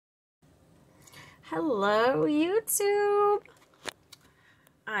Hello, YouTube.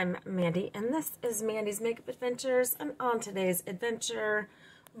 I'm Mandy, and this is Mandy's Makeup Adventures. And on today's adventure,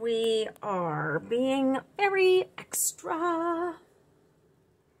 we are being very extra.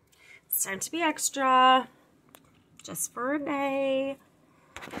 It's time to be extra, just for a day.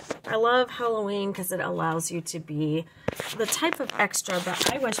 I love Halloween because it allows you to be the type of extra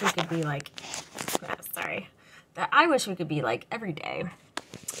that I wish we could be like, every day.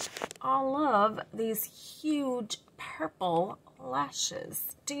 I love these huge purple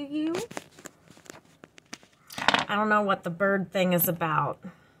lashes. Do you? I don't know what the bird thing is about.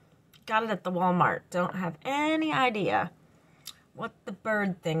 Got it at the Walmart. Don't have any idea what the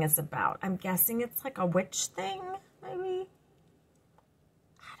bird thing is about. I'm guessing it's like a witch thing, maybe?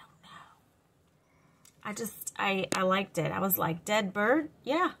 I don't know. I liked it. I was like, dead bird?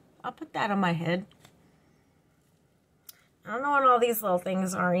 Yeah, I'll put that on my head. I don't know what all these little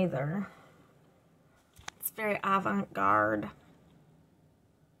things are either. It's very avant-garde.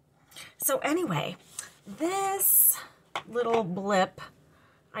 So anyway, this little blip,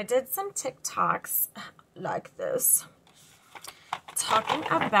 I did some TikToks like this, talking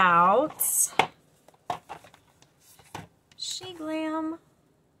about Sheglam.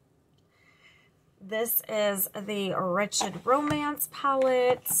 This is the Wretched Romance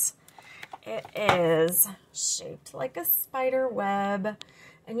palette. It is shaped like a spider web.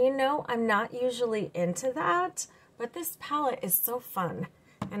 And you know, I'm not usually into that, but this palette is so fun.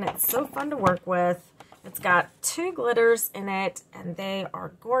 And it's so fun to work with. It's got 2 glitters in it, and they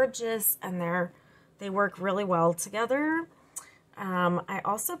are gorgeous, and they work really well together. I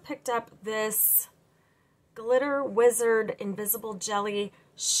also picked up this Glitter Wizard Invisible Jelly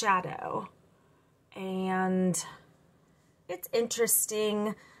Shadow. And it's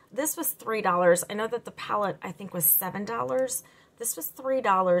interesting. This was $3. I know that the palette, I think, was $7. This was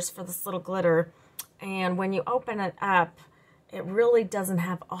 $3 for this little glitter. And when you open it up, it really doesn't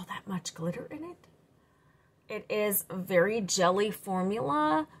have all that much glitter in it. It is very jelly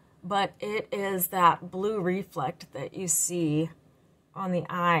formula, but it is that blue reflect that you see on the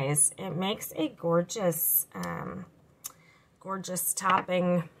eyes. It makes a gorgeous, gorgeous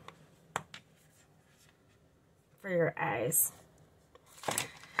topping for your eyes.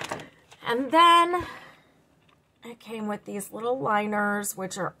 And then it came with these little liners,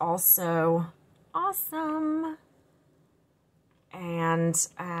 which are also awesome. And,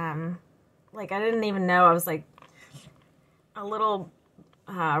 like, I didn't even know. I was like, a little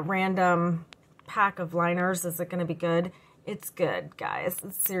random pack of liners. Is it going to be good? It's good, guys.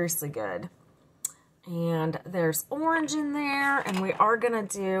 It's seriously good. And there's orange in there. And we are going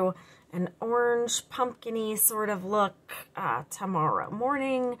to do an orange pumpkin-y sort of look tomorrow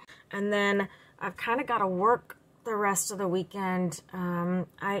morning. And then I've kind of got to work the rest of the weekend.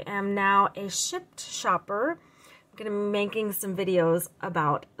 I am now a Shipt shopper. I'm going to be making some videos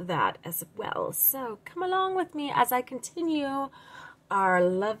about that as well. So come along with me as I continue our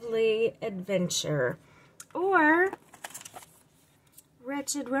lovely adventure. Or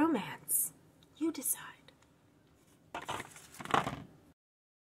Wretched Romance. You decide.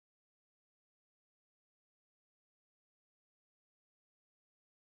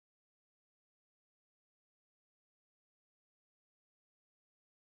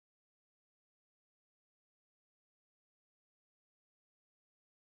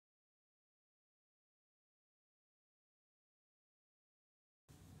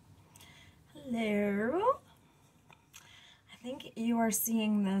 Hello. I think you are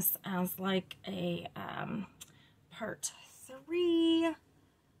seeing this as like a part 3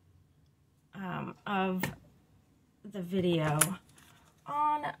 of the video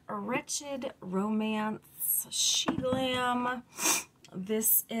on Wretched Romance Sheglam.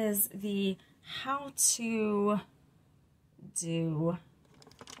 This is the how to do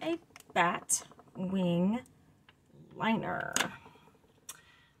a bat wing liner.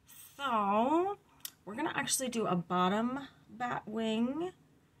 So we're going to actually do a bottom bat wing,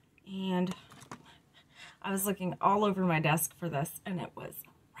 and I was looking all over my desk for this, and it was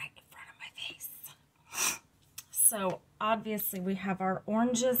right in front of my face. So obviously we have our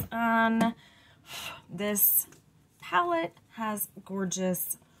oranges on. This palette has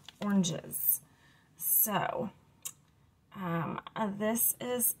gorgeous oranges. So this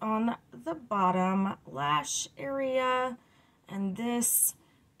is on the bottom lash area, and this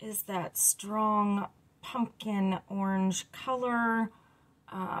is that strong pumpkin orange color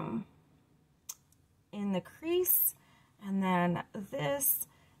in the crease. And then this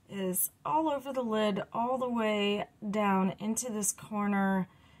is all over the lid, all the way down into this corner.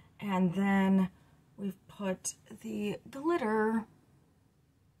 And then we've put the glitter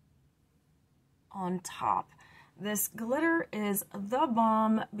on top. This glitter is the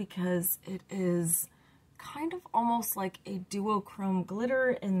bomb because it is kind of almost like a duochrome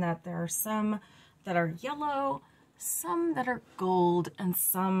glitter in that there are some that are yellow, some that are gold, and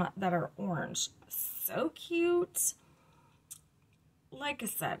some that are orange. So cute. Like I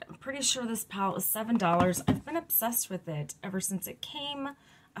said, I'm pretty sure this palette was $7. I've been obsessed with it ever since it came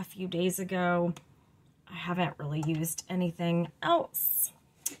a few days ago. I haven't really used anything else.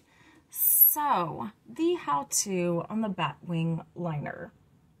 So, the how-to on the Batwing liner.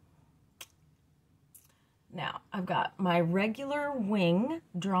 Now, I've got my regular wing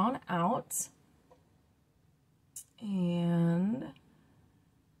drawn out. And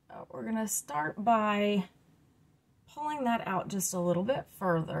we're going to start by pulling that out just a little bit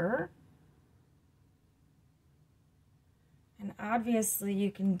further. And obviously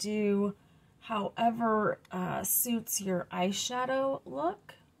you can do however suits your eyeshadow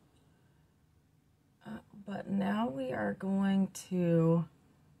look. But now we are going to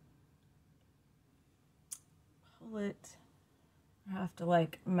pull it. I have to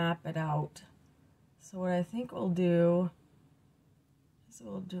like map it out. So what I think we'll do is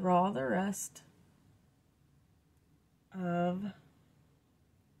we'll draw the rest of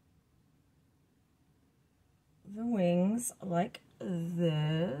the wings like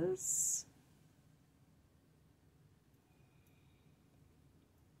this.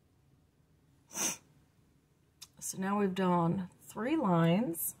 So now we've done 3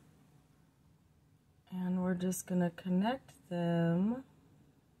 lines, and we're just going to connect them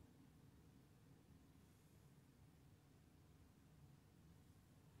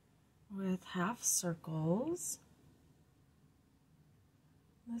with half circles.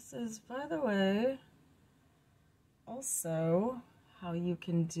 This is, by the way, also how you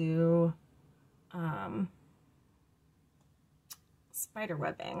can do spider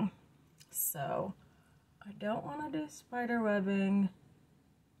webbing. So I don't want to do spider webbing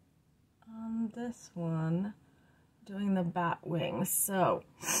on this one, doing the bat wings. So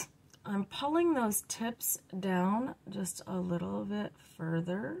I'm pulling those tips down just a little bit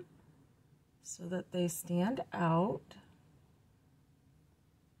further so that they stand out.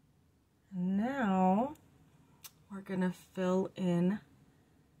 Now we're going to fill in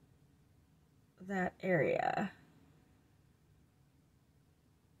that area.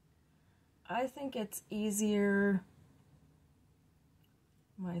 I think it's easier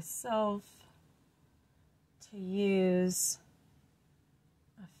myself to use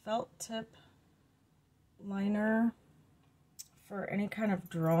a felt tip liner for any kind of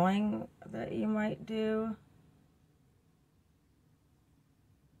drawing that you might do.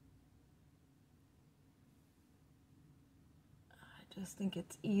 I just think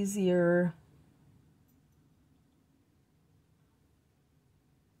it's easier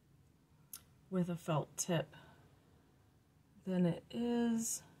with a felt tip than it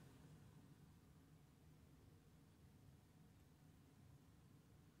is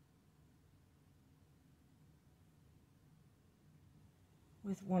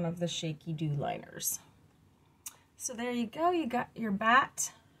with one of the Shaky Do liners. So there you go, you got your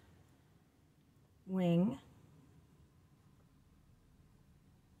bat wing.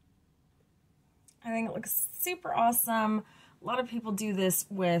 I think it looks super awesome. A lot of people do this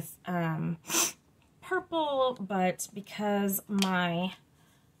with purple, but because my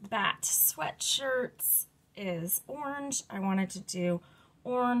bat sweatshirt is orange, I wanted to do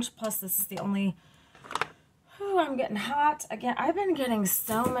orange. Plus, this is the only... Ooh, I'm getting hot. Again, I've been getting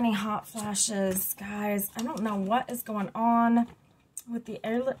so many hot flashes, guys. I don't know what is going on with the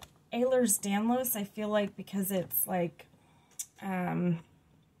Ehlers-Danlos. I feel like because it's like...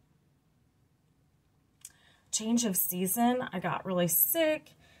 change of season, I got really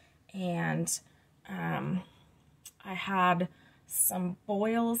sick, and I had some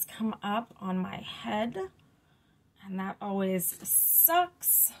boils come up on my head, and that always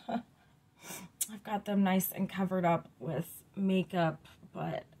sucks. I've got them nice and covered up with makeup,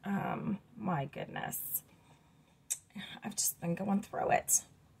 but my goodness, I've just been going through it.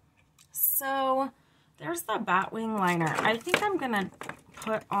 So there's the Batwing liner. I think I'm gonna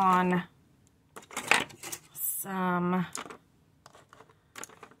put on some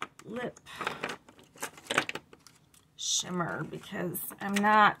lip shimmer because I'm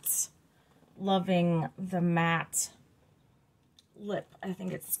not loving the matte lip. I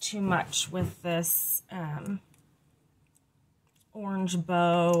think it's too much with this orange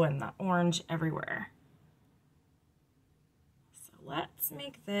bow and the orange everywhere. So let's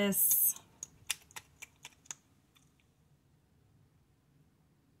make this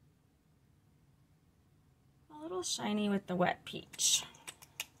a little shiny with the wet peach.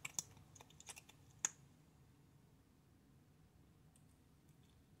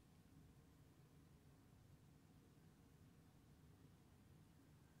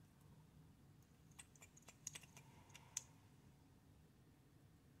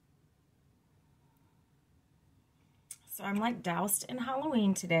 So I'm like doused in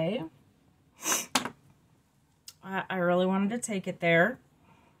Halloween today. I really wanted to take it there.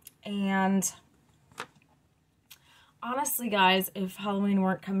 And honestly, guys, if Halloween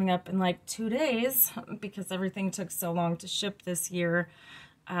weren't coming up in like 2 days, because everything took so long to ship this year,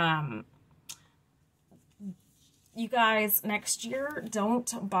 you guys, next year,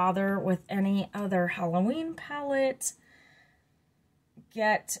 don't bother with any other Halloween palette.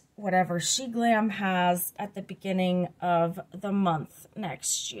 Get whatever Sheglam has at the beginning of the month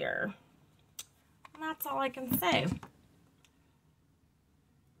next year. And that's all I can say.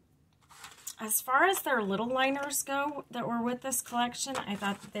 As far as their little liners go that were with this collection, I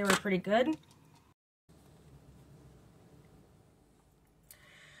thought that they were pretty good.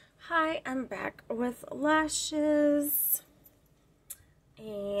 Hi, I'm back with lashes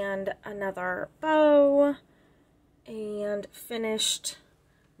and another bow and finished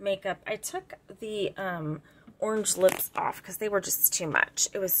makeup. I took the orange lips off because they were just too much.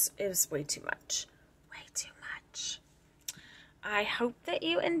 It was way too much. Way too much. I hope that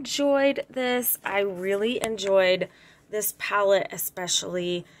you enjoyed this. I really enjoyed this palette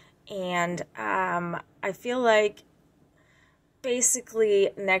especially, and I feel like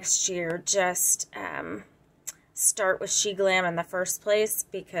basically next year just start with Sheglam in the first place,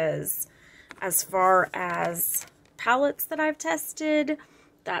 because as far as palettes that I've tested,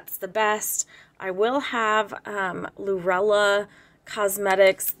 that's the best. I will have Lurella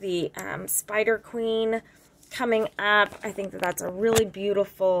Cosmetics, the Spider Queen, coming up. I think that that's a really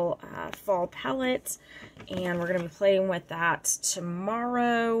beautiful fall palette, and we're going to be playing with that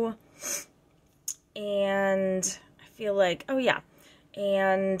tomorrow. And I feel like, oh yeah,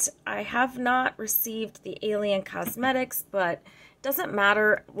 and I have not received the Alien Cosmetics, but it doesn't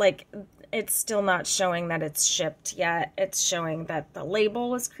matter, like, it's still not showing that it's shipped yet. It's showing that the label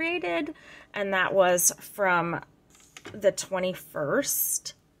was created, and that was from the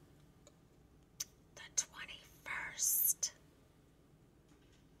 21st.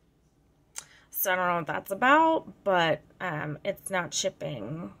 So I don't know what that's about, but it's not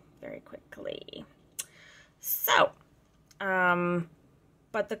shipping very quickly. So,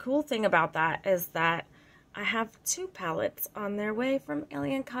 but the cool thing about that is that I have 2 palettes on their way from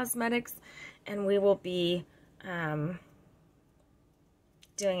Alien Cosmetics, and we will be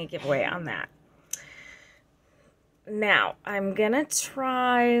doing a giveaway on that. Now, I'm gonna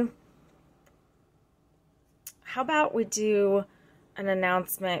try, how about we do an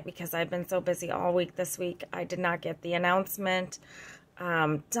announcement, because I've been so busy all week this week. I did not get the announcement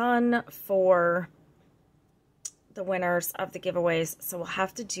done for the winners of the giveaways, so we'll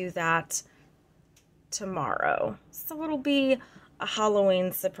have to do that tomorrow. So it'll be a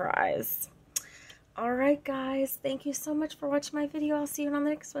Halloween surprise. Alright guys, thank you so much for watching my video. I'll see you on the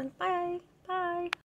next one. Bye. Bye.